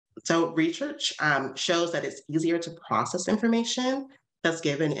So research shows that it's easier to process information that's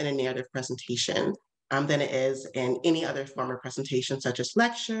given in a narrative presentation than it is in any other form of presentation, such as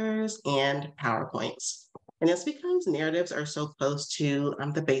lectures and PowerPoints. And it's because narratives are so close to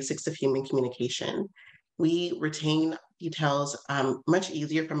the basics of human communication. We retain details much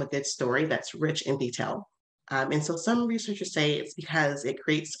easier from a good story that's rich in detail. And so some researchers say it's because it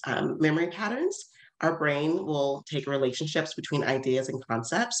creates memory patterns. Our brain will take relationships between ideas and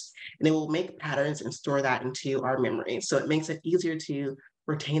concepts, and it will make patterns and store that into our memory. So it makes it easier to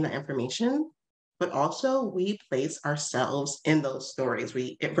retain that information. But also, we place ourselves in those stories.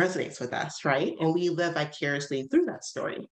 It resonates with us, right? And we live vicariously through that story.